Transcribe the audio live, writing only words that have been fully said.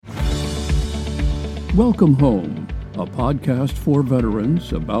Welcome Home, a podcast for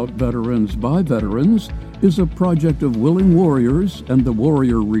veterans, about veterans by veterans, is a project of Willing Warriors and the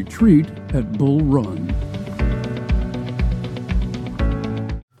Warrior Retreat at Bull Run.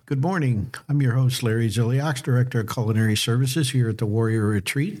 Good morning. I'm your host, Larry Ziliox, Director of Culinary Services here at the Warrior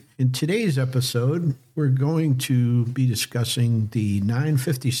Retreat. In today's episode, we're going to be discussing the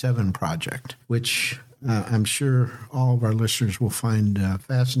 957 Project, which I'm sure all of our listeners will find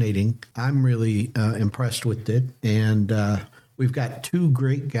fascinating. I'm really impressed with it, and we've got two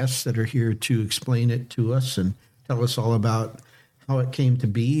great guests that are here to explain it to us and tell us all about how it came to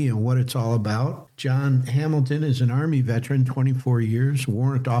be and what it's all about. John Hamilton is an Army veteran, 24 years,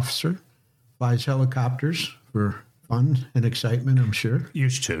 warrant officer, flies helicopters for fun and excitement, I'm sure.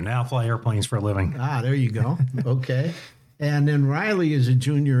 Used to. Now fly airplanes for a living. There you go. Okay. And then Riley is a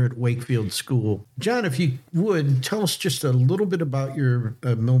junior at Wakefield School. John, if you would, tell us just a little bit about your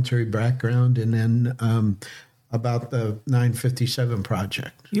military background and then about the 957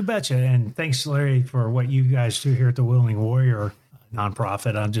 Project. You betcha. And thanks, Larry, for what you guys do here at the Willing Warrior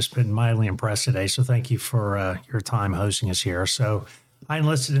nonprofit. I've just been mildly impressed today. So thank you for your time hosting us here. So I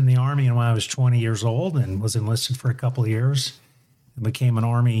enlisted in the Army when I was 20 years old and was enlisted for a couple of years. I became an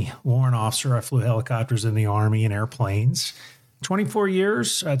Army warrant officer. I flew helicopters in the Army and airplanes. 24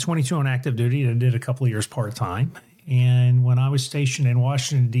 years, 22 on active duty. I did a couple of years part-time. And when I was stationed in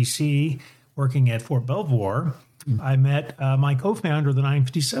Washington, D.C., working at Fort Belvoir, I met my co-founder of the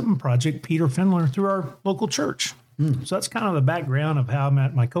 957 Project, Peter Findler, through our local church. So that's kind of the background of how I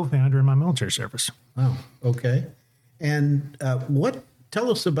met my co-founder in my military service. Wow. Okay. And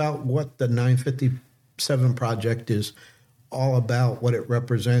tell us about what the 957 Project is all about, what it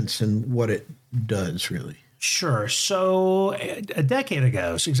represents and what it does, really. Sure. So a decade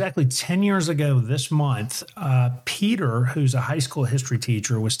ago, so exactly 10 years ago this month, Peter, who's a high school history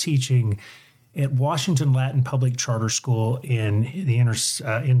teacher, was teaching at Washington Latin Public Charter School in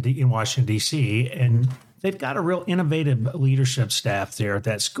Washington, D.C., and they've got a real innovative leadership staff there at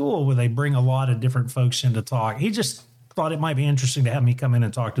that school where they bring a lot of different folks in to talk. He just thought it might be interesting to have me come in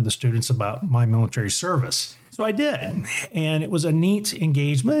and talk to the students about my military service. So I did, and it was a neat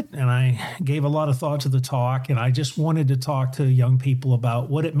engagement, and I gave a lot of thought to the talk, and I just wanted to talk to young people about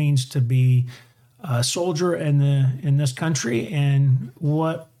what it means to be a soldier in this country and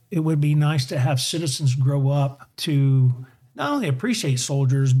what it would be nice to have citizens grow up to not only appreciate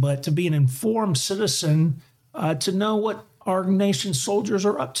soldiers, but to be an informed citizen, to know what our nation's soldiers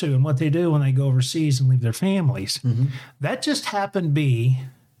are up to and what they do when they go overseas and leave their families. Mm-hmm. That just happened to be,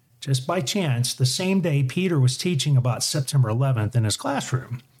 just by chance, the same day Peter was teaching about September 11th in his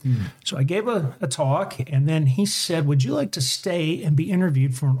classroom. Mm. So I gave a talk, and then he said, would you like to stay and be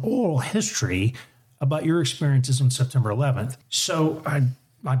interviewed for an oral history about your experiences on September 11th? So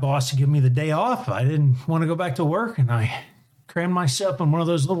my boss had given me the day off. I didn't want to go back to work, and I crammed myself on one of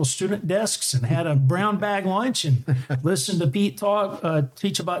those little student desks and had a brown bag lunch and listened to Pete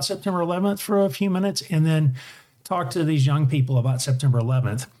teach about September 11th for a few minutes, and then talk to these young people about September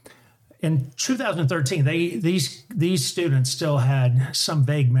 11th. In 2013, these students still had some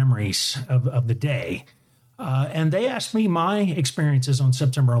vague memories of the day. And they asked me my experiences on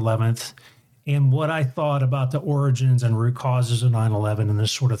September 11th and what I thought about the origins and root causes of 9/11 and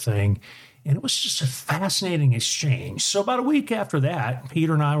this sort of thing. And it was just a fascinating exchange. So about a week after that,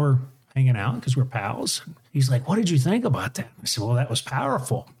 Peter and I were hanging out because we're pals. He's like, what did you think about that? I said, well, that was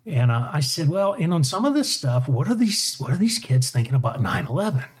powerful. And I said, well, and on some of this stuff, what are these kids thinking about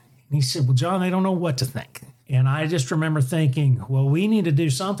 9/11? And he said, well, John, they don't know what to think. And I just remember thinking, well, we need to do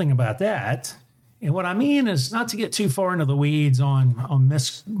something about that. And what I mean is not to get too far into the weeds on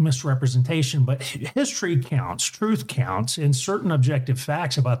misrepresentation, but history counts, truth counts, and certain objective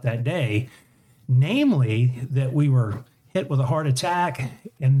facts about that day, namely that we were hit with a heart attack,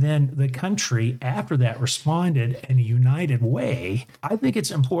 and then the country after that responded in a united way. I think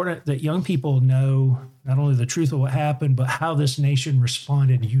it's important that young people know not only the truth of what happened, but how this nation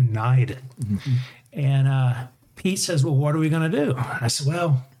responded united. Mm-hmm. And Pete says, well, what are we going to do? I said,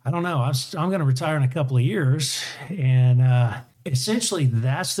 well, I don't know. I'm going to retire in a couple of years. And essentially,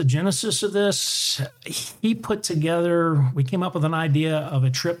 that's the genesis of this. We came up with an idea of a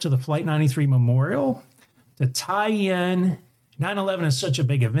trip to the Flight 93 Memorial to tie in. 9/11 is such a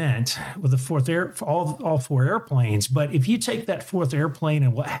big event with all four airplanes. But if you take that fourth airplane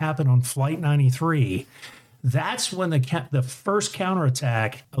and what happened on Flight 93, that's when the first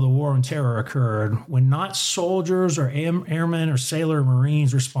counterattack of the War on Terror occurred, when not soldiers or airmen or sailor or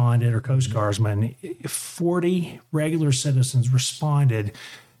Marines responded or Coast Guardsmen. 40 regular citizens responded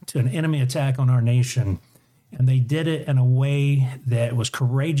to an enemy attack on our nation. And they did it in a way that was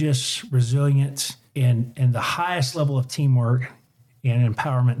courageous, resilient, and the highest level of teamwork and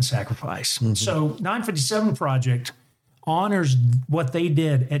empowerment and sacrifice. Mm-hmm. So 957 Project honors what they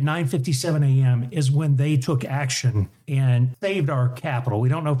did at 9:57 a.m. is when they took action and saved our Capitol. We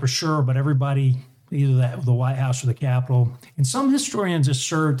don't know for sure, but everybody, either the White House or the Capitol, and some historians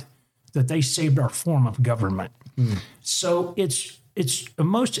assert that they saved our form of government. Mm. So it's a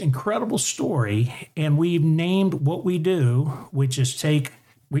most incredible story, and we've named what we do, which is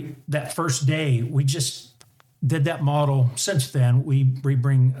that first day, we just did that model. Since then, we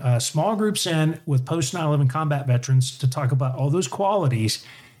bring small groups in with post 9/11 combat veterans to talk about all those qualities.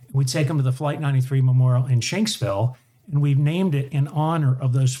 We take them to the Flight 93 Memorial in Shanksville, and we've named it in honor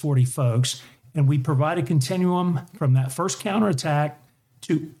of those 40 folks. And we provide a continuum from that first counterattack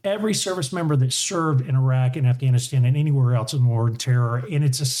to every service member that served in Iraq and Afghanistan and anywhere else in war and terror. And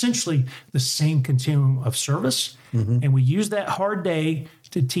it's essentially the same continuum of service. Mm-hmm. And we use that hard day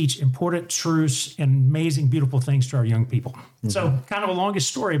to teach important truths and amazing, beautiful things to our young people. Mm-hmm. So kind of a longest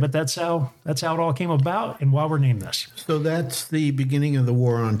story, but that's how it all came about and why we're named this. So that's the beginning of the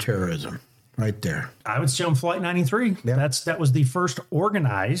war on terrorism. Right there. I would say on Flight 93. Yep. That was the first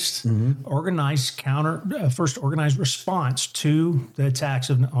organized response to the attacks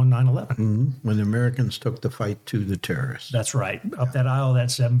on 9/11. Mm-hmm. When the Americans took the fight to the terrorists. That's right. Up that aisle, that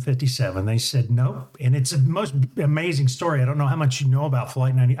 757, they said nope. And it's a most amazing story. I don't know how much you know about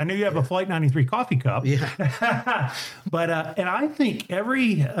Flight 90. I know you have a Flight 93 coffee cup. Yeah. But and I think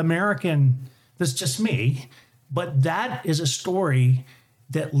every American, that's just me, but that is a story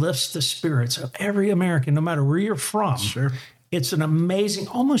that lifts the spirits of every American, no matter where you're from. Sure. It's an amazing,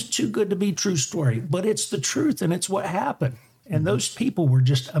 almost too good to be true story, but it's the truth and it's what happened. And mm-hmm. those people were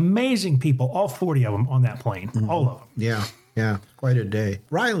just amazing people, all 40 of them on that plane, mm-hmm. all of them. Yeah, quite a day.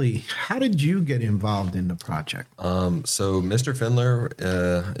 Riley, how did you get involved in the project? So Mr. Findler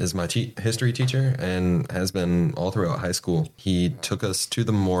is my history teacher and has been all throughout high school. He took us to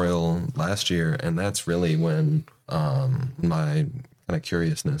the memorial last year, and that's really when my kind of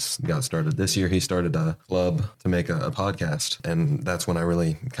curiousness got started. This year, he started a club to make a podcast, and that's when I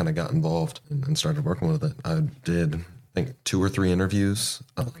really kind of got involved and started working with it. I did, I think, 2 or 3 interviews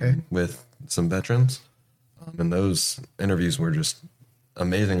with some veterans, and those interviews were just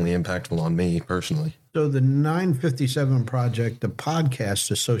amazingly impactful on me personally. So the 957 Project, the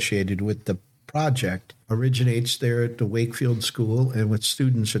podcast associated with the project, originates there at the Wakefield School and with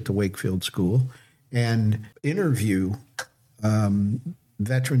students at the Wakefield School, and interview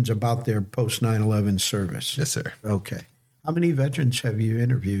veterans about their post 9/11 service. Yes, sir. Okay. How many veterans have you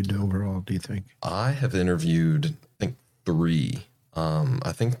interviewed overall, do you think? I have interviewed, I think, 3.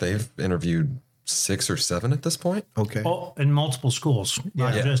 I think they've interviewed 6 or 7 at this point. Okay. Oh, in multiple schools,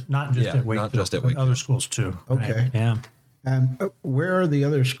 not just at Wakefield, not just at Wakefield. Other schools too. Okay. Right? Yeah. And where are the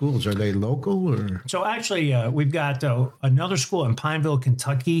other schools? Are they local or? So actually, we've got another school in Pineville,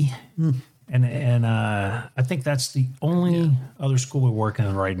 Kentucky. And I think that's the only other school we're working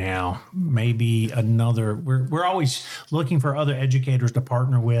on right now. Maybe another. We're always looking for other educators to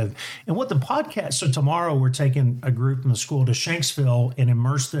partner with. And what the podcast, so tomorrow we're taking a group from the school to Shanksville and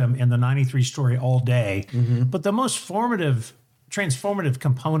immerse them in the 93 story all day. Mm-hmm. But the most transformative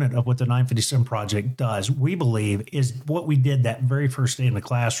component of what the 957 Project does, we believe, is what we did that very first day in the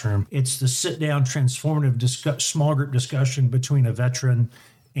classroom. It's the sit-down, transformative small group discussion between a veteran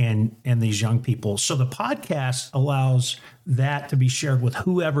and these young people. So the podcast allows that to be shared with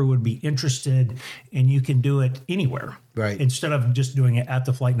whoever would be interested, and you can do it anywhere. Right. Instead of just doing it at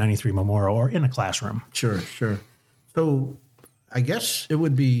the Flight 93 Memorial or in a classroom. Sure. So I guess it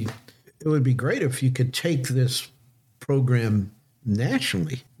would be great if you could take this program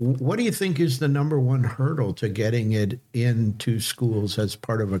nationally. What do you think is the number one hurdle to getting it into schools as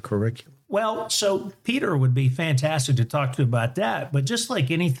part of a curriculum? Well, so Peter would be fantastic to talk to about that. But just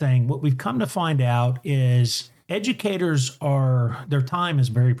like anything, what we've come to find out is educators their time is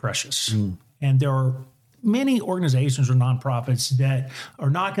very precious. Mm. And there are many organizations or nonprofits that are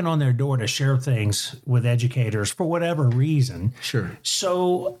knocking on their door to share things with educators for whatever reason. Sure.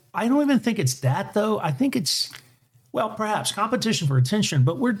 So I don't even think it's that, though. I think it's, well, perhaps competition for attention,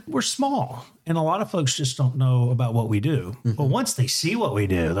 but we're small. And a lot of folks just don't know about what we do. Mm-hmm. But once they see what we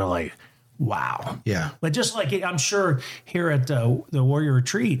do, they're like, wow. Yeah. But just like I'm sure here at the Warrior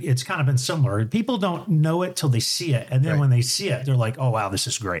Retreat, it's kind of been similar. People don't know it till they see it. And then when they see it, they're like, oh, wow, this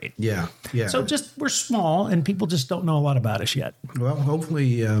is great. Yeah. So we're small and people just don't know a lot about us yet. Well,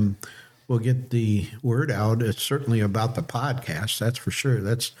 hopefully we'll get the word out. It's certainly about the podcast. That's for sure.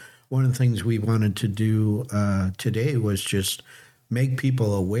 That's one of the things we wanted to do today was just make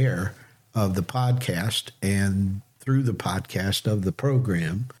people aware of the podcast and through the podcast of the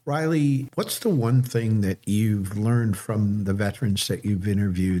program. Riley, what's the one thing that you've learned from the veterans that you've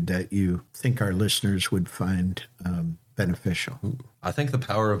interviewed that you think our listeners would find beneficial? I think the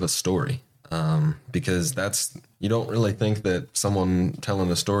power of a story, because you don't really think that someone telling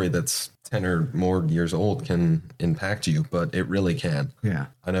a story that's 10 or more years old can impact you, but it really can. Yeah.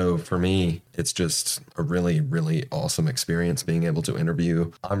 I know for me, it's just a really, really awesome experience being able to interview.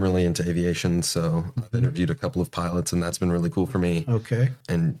 I'm really into aviation, so I've interviewed a couple of pilots, and that's been really cool for me. Okay.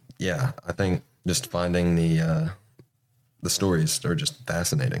 And yeah, I think just finding the stories are just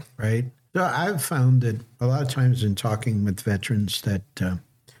fascinating. Right. So I've found that a lot of times in talking with veterans that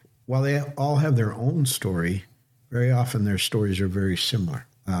while they all have their own story, very often their stories are very similar.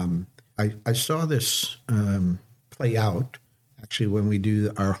 I saw this play out actually when we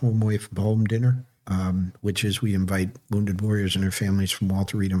do our Home Away from Home dinner, which is we invite wounded warriors and their families from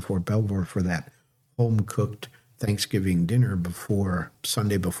Walter Reed and Fort Belvoir for that home-cooked Thanksgiving dinner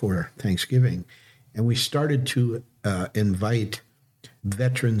Sunday before Thanksgiving. And we started to invite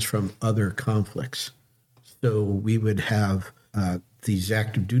veterans from other conflicts. So we would have these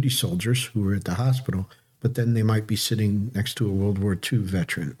active duty soldiers who were at the hospital, but then they might be sitting next to a World War II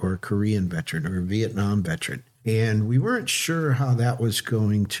veteran or a Korean veteran or a Vietnam veteran. And we weren't sure how that was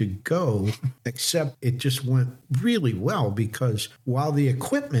going to go, except it just went really well because while the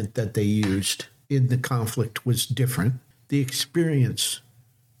equipment that they used in the conflict was different, the experience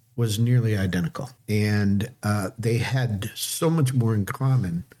was nearly identical. And they had so much more in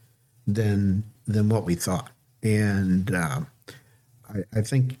common than what we thought. And I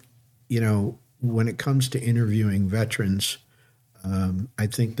think, when it comes to interviewing veterans, I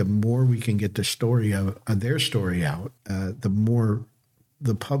think the more we can get the story of their story out, the more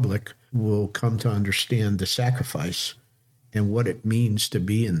the public will come to understand the sacrifice and what it means to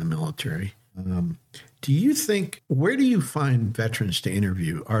be in the military. Do you think, where do you find veterans to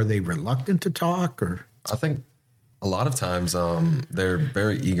interview? Are they reluctant to talk, or? I think a lot of times they're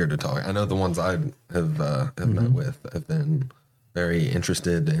very eager to talk. I know the ones I have met with have been very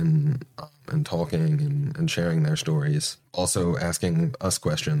interested in talking and sharing their stories. Also asking us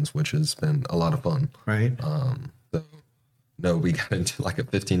questions, which has been a lot of fun. Right. No, we got into like a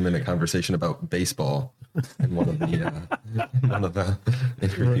 15-minute conversation about baseball in one of the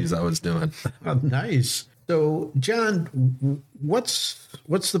interviews I was doing. Oh, nice. So, John, what's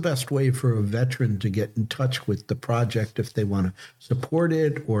the best way for a veteran to get in touch with the project if they want to support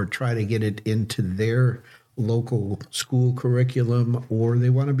it or try to get it into their local school curriculum, or they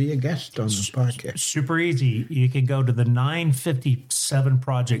want to be a guest on the podcast? Super easy. You can go to the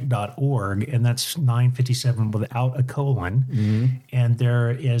 957project.org, and that's 957 without a colon. Mm-hmm. And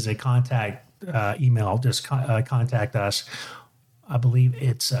there is a contact email. Just contact us. I believe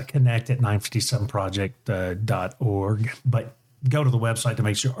it's connect@957project.org, but go to the website to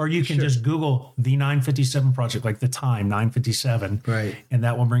make sure, or you can just Google the 957 Project, like the time 957, right? And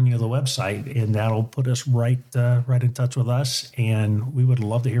that will bring you to the website, and that'll put us right in touch with us. And we would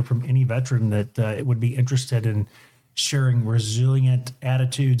love to hear from any veteran that would be interested in sharing resilient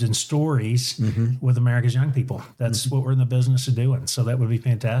attitudes and stories with America's young people. That's what we're in the business of doing. So that would be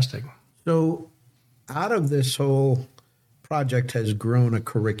fantastic. So, out of this whole project has grown a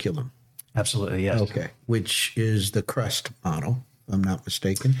curriculum. Absolutely, yes. Okay, which is the CREST model, if I'm not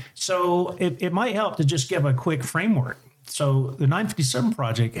mistaken. So it might help to just give a quick framework. So the 957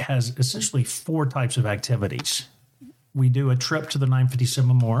 Project has essentially 4 types of activities. We do a trip to the 957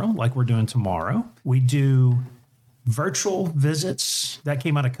 Memorial, like we're doing tomorrow. We do virtual visits. That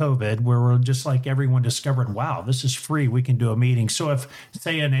came out of COVID, where we're just like everyone discovered, wow, this is free. We can do a meeting. So if,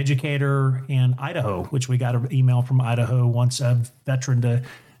 say, an educator in Idaho, which we got an email from Idaho, wants a veteran to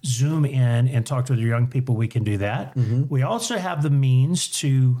Zoom in and talk to their young people, we can do that. Mm-hmm. We also have the means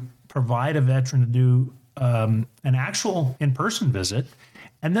to provide a veteran to do an actual in-person visit.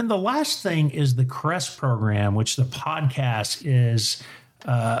 And then the last thing is the CREST program, which the podcast is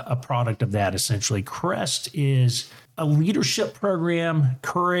a product of that, essentially. CREST is a leadership program: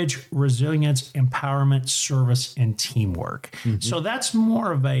 courage, resilience, empowerment, service, and teamwork. Mm-hmm. So that's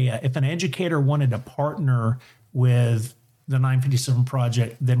more of if an educator wanted to partner with the 957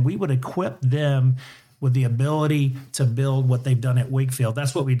 Project, then we would equip them with the ability to build what they've done at Wakefield.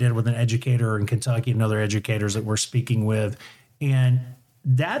 That's what we did with an educator in Kentucky and other educators that we're speaking with. And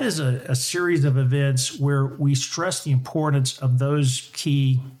that is a series of events where we stress the importance of those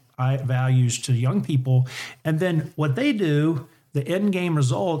key values to young people. And then what they do, the end game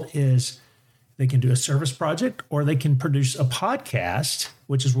result is they can do a service project, or they can produce a podcast,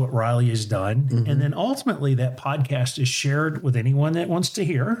 which is what Riley has done. Mm-hmm. And then ultimately that podcast is shared with anyone that wants to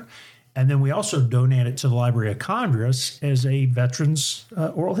hear. And then we also donate it to the Library of Congress as a veterans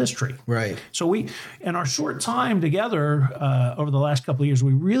oral history. Right. So we, in our short time together over the last couple of years,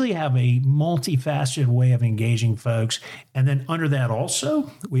 we really have a multifaceted way of engaging folks. And then under that also,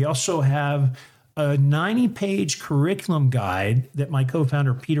 we also have a 90-page curriculum guide that my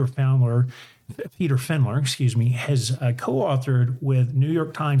co-founder, Peter Fendler, has co-authored with New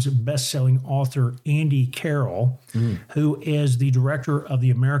York Times best-selling author Andy Carroll, who is the director of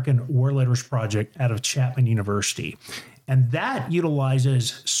the American War Letters Project out of Chapman University. And that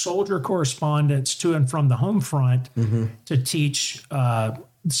utilizes soldier correspondence to and from the home front to teach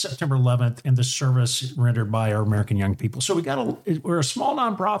September 11th and the service rendered by our American young people. So we're a small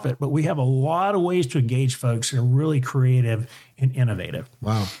nonprofit, but we have a lot of ways to engage folks that are really creative and innovative.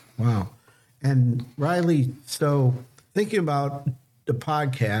 Wow. And Riley, so thinking about the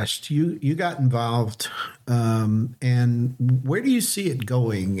podcast, you got involved, and where do you see it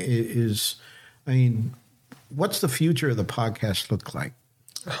going? What's the future of the podcast look like?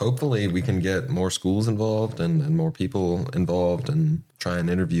 Hopefully we can get more schools involved and more people involved and try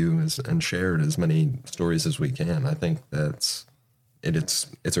and interview and share as many stories as we can. I think it's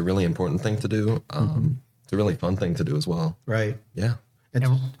a really important thing to do. It's a really fun thing to do as well. Right. Yeah.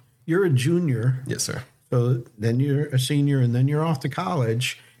 You're a junior. Yes, sir. So then you're a senior, and then you're off to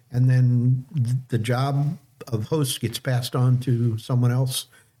college, and then the job of host gets passed on to someone else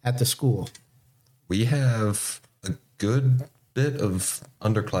at the school. We have a good bit of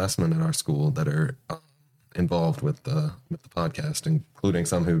underclassmen at our school that are involved with the podcast, including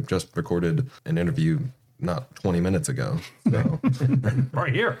some who just recorded an interview not 20 minutes ago. So.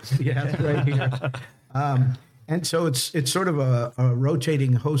 Right here. Yeah, right here. And so it's sort of a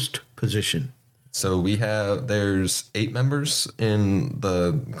rotating host position. So there's 8 members in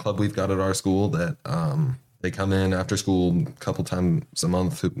the club we've got at our school that they come in after school a couple times a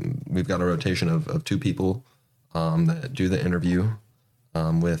month. We've got a rotation of 2 people that do the interview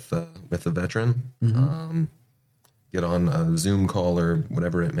with the veteran. Get on a Zoom call or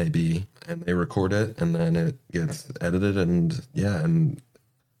whatever it may be, and they record it, and then it gets edited, and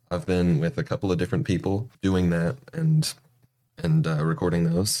I've been with a couple of different people doing that and recording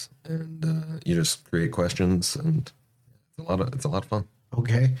those, and you just create questions, and it's a lot of fun.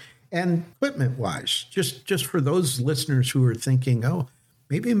 Okay. And equipment wise, just for those listeners who are thinking, oh,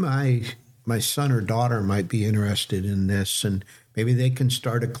 maybe my son or daughter might be interested in this, and maybe they can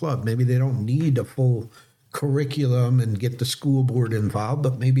start a club. Maybe they don't need a full curriculum and get the school board involved,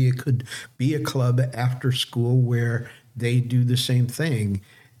 but maybe it could be a club after school where they do the same thing.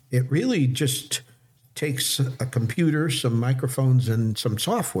 It really just takes a computer, some microphones, and some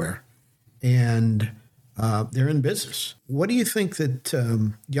software, and they're in business. What do you think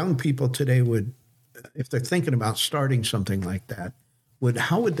that young people today would, if they're thinking about starting something like that,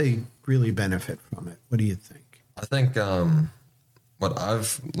 how would they really benefit from it? What do you think? I think what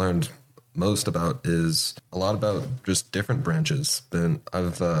I've learned most about is a lot about just different branches.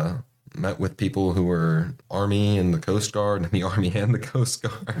 I've met with people who were Army and the Coast Guard, and the Army and the Coast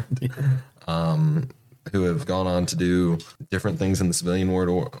Guard, who have gone on to do different things in the civilian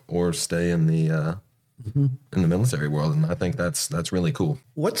world or stay in the military world, and I think that's really cool.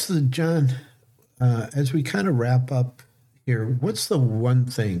 What's John? As we kind of wrap up here, what's the one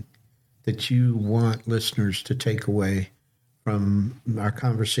thing that you want listeners to take away from our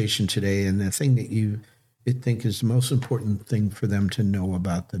conversation today, and the thing that you think is the most important thing for them to know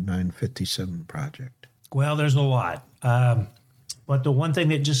about the 957 project? Well, there's a lot. But the one thing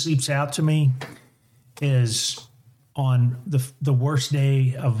that just leaps out to me is on the worst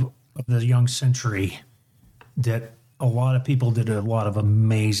day of the young century, that a lot of people did a lot of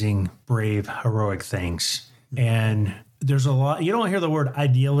amazing, brave, heroic things. And there's a lot, you don't hear the word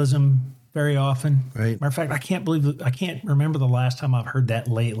idealism very often. Right. Matter of fact, I can't remember the last time I've heard that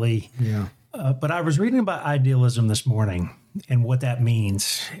lately. Yeah. But I was reading about idealism this morning and what that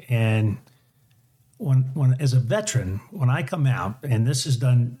means. And when as a veteran, when I come out, and this has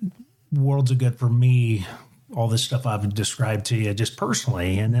done worlds of good for me, all this stuff I've described to you just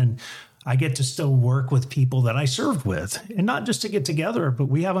personally, and then I get to still work with people that I served with, and not just to get together, but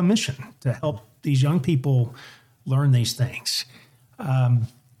we have a mission to help these young people learn these things.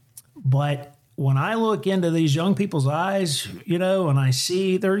 But when I look into these young people's eyes, and I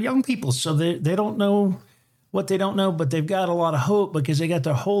see they're young people, so they don't know what they don't know, but they've got a lot of hope because they got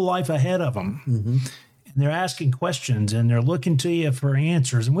their whole life ahead of them. Mm-hmm. And they're asking questions and they're looking to you for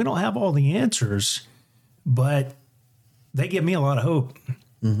answers. And we don't have all the answers, but they give me a lot of hope.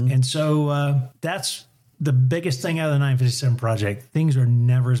 Mm-hmm. And so that's the biggest thing out of the 957 project. Things are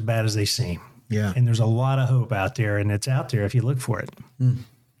never as bad as they seem. Yeah. And there's a lot of hope out there, and it's out there if you look for it. Mm.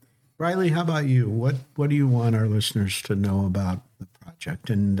 Riley, how about you? What do you want our listeners to know about the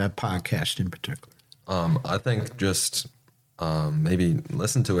project and the podcast in particular? I think just maybe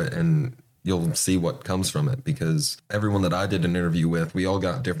listen to it and you'll see what comes from it, because everyone that I did an interview with, we all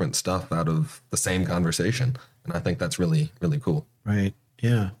got different stuff out of the same conversation. And I think that's really, really cool. Right.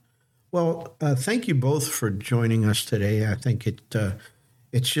 Yeah. Well, thank you both for joining us today. I think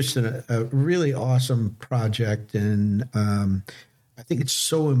it's just a really awesome project. And I think it's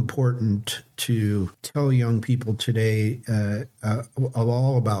so important to tell young people today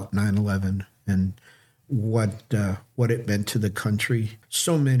all about 9/11 and what it meant to the country.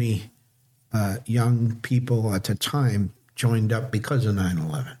 So many young people at the time joined up because of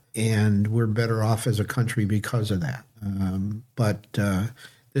 9/11, and we're better off as a country because of that. But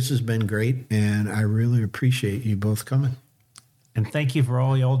this has been great, and I really appreciate you both coming. And thank you for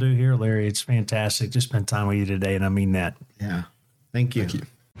all y'all do here, Larry. It's fantastic to spend time with you today, and I mean that. Yeah. Thank you. Thank you.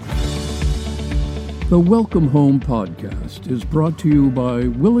 The Welcome Home podcast is brought to you by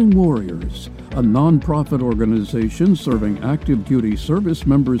Willing Warriors, a nonprofit organization serving active duty service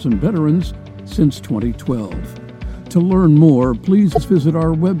members and veterans since 2012. To learn more, please visit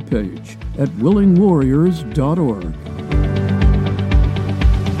our webpage at willingwarriors.org.